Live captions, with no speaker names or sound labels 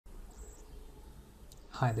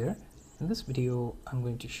Hi there. In this video, I'm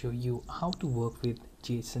going to show you how to work with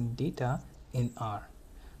JSON data in R.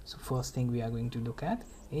 So first thing we are going to look at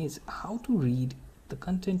is how to read the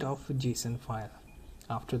content of a JSON file.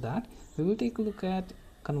 After that, we will take a look at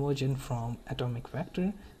conversion from atomic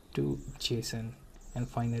vector to JSON. And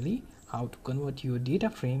finally, how to convert your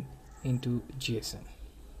data frame into JSON.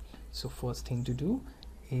 So first thing to do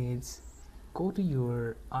is go to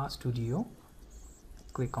your RStudio,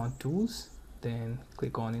 click on Tools, then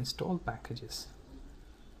click on Install Packages.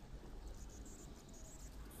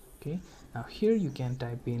 Okay, now here you can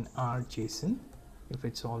type in RJSON. If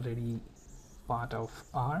it's already part of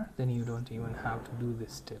R, then you don't even have to do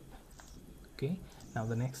this step. Okay, now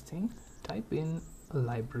the next thing, type in a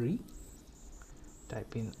library,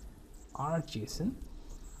 type in RJSON.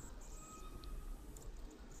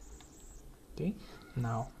 Okay,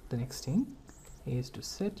 now the next thing is to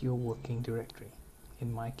set your working directory.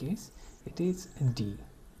 In my case, it is D.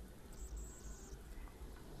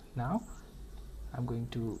 Now I'm going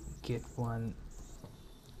to get one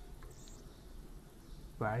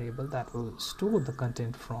variable that will store the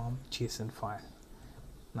content from JSON file.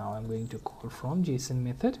 Now I'm going to call from JSON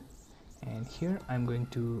method, and here I'm going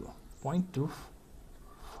to point to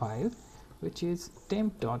file which is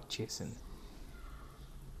temp.json.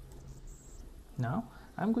 Now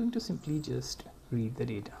I'm going to simply just read the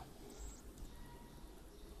data,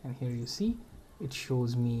 and here you see it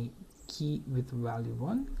shows me key with value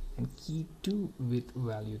 1 and key 2 with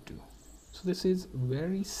value 2. So this is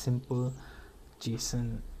very simple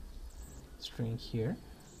JSON string here.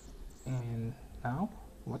 And now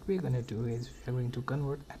what we're going to do is we're going to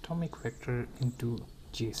convert atomic vector into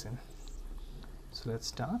JSON. So let's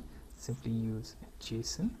start. Simply use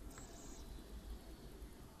JSON,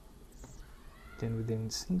 then within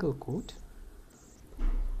single quote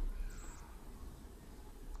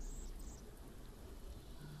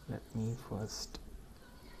let me first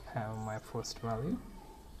have my first value,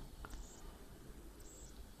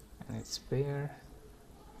 and it's pair,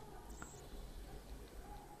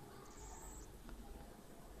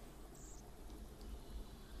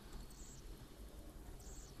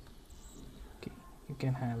 okay, you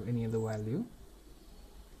can have any other value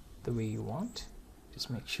the way you want. Just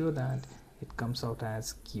make sure that it comes out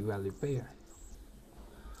as key value pair.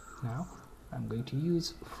 Now I'm going to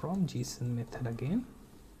use from JSON method again,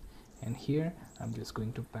 and here I'm just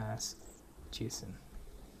going to pass JSON,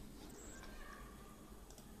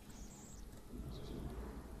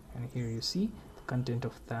 and here you see the content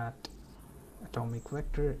of that atomic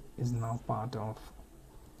vector is now part of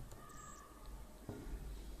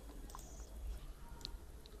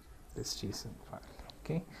this JSON file.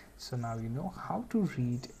 Okay, so now you know how to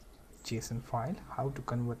read JSON file, how to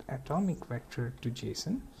convert atomic vector to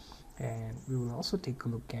JSON, and we will also take a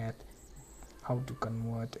look at how to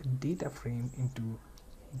convert data frame into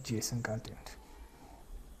JSON content.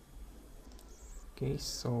 Okay,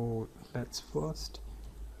 so let's first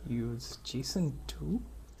use JSON2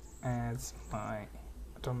 as my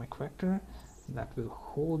atomic vector that will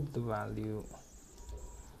hold the value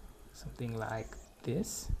something like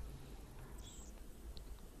this.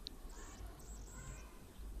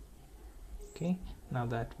 Okay, now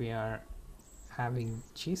that we are having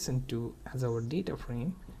JSON2 as our data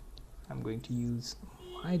frame, I'm going to use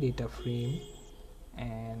my data frame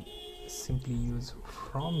and simply use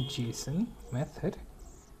from JSON method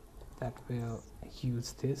that will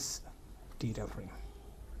use this data frame.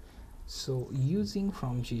 So using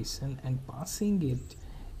from JSON and passing it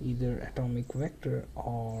either atomic vector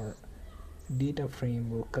or data frame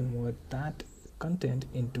will convert that content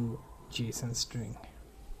into JSON string.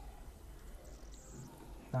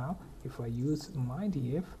 Now if I use my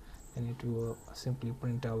df, then it will simply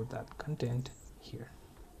print out that content here.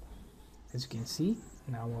 As you can see,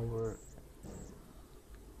 now our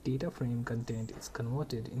data frame content is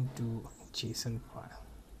converted into JSON file.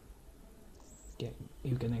 Okay,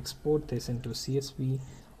 you can export this into CSV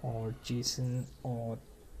or JSON or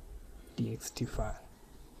txt file.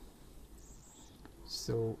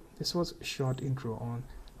 So this was a short intro on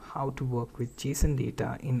how to work with JSON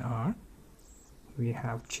data in R. We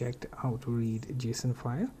have checked how to read JSON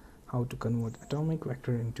file, how to convert atomic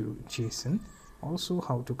vector into JSON, also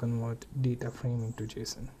how to convert data frame into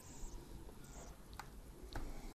JSON.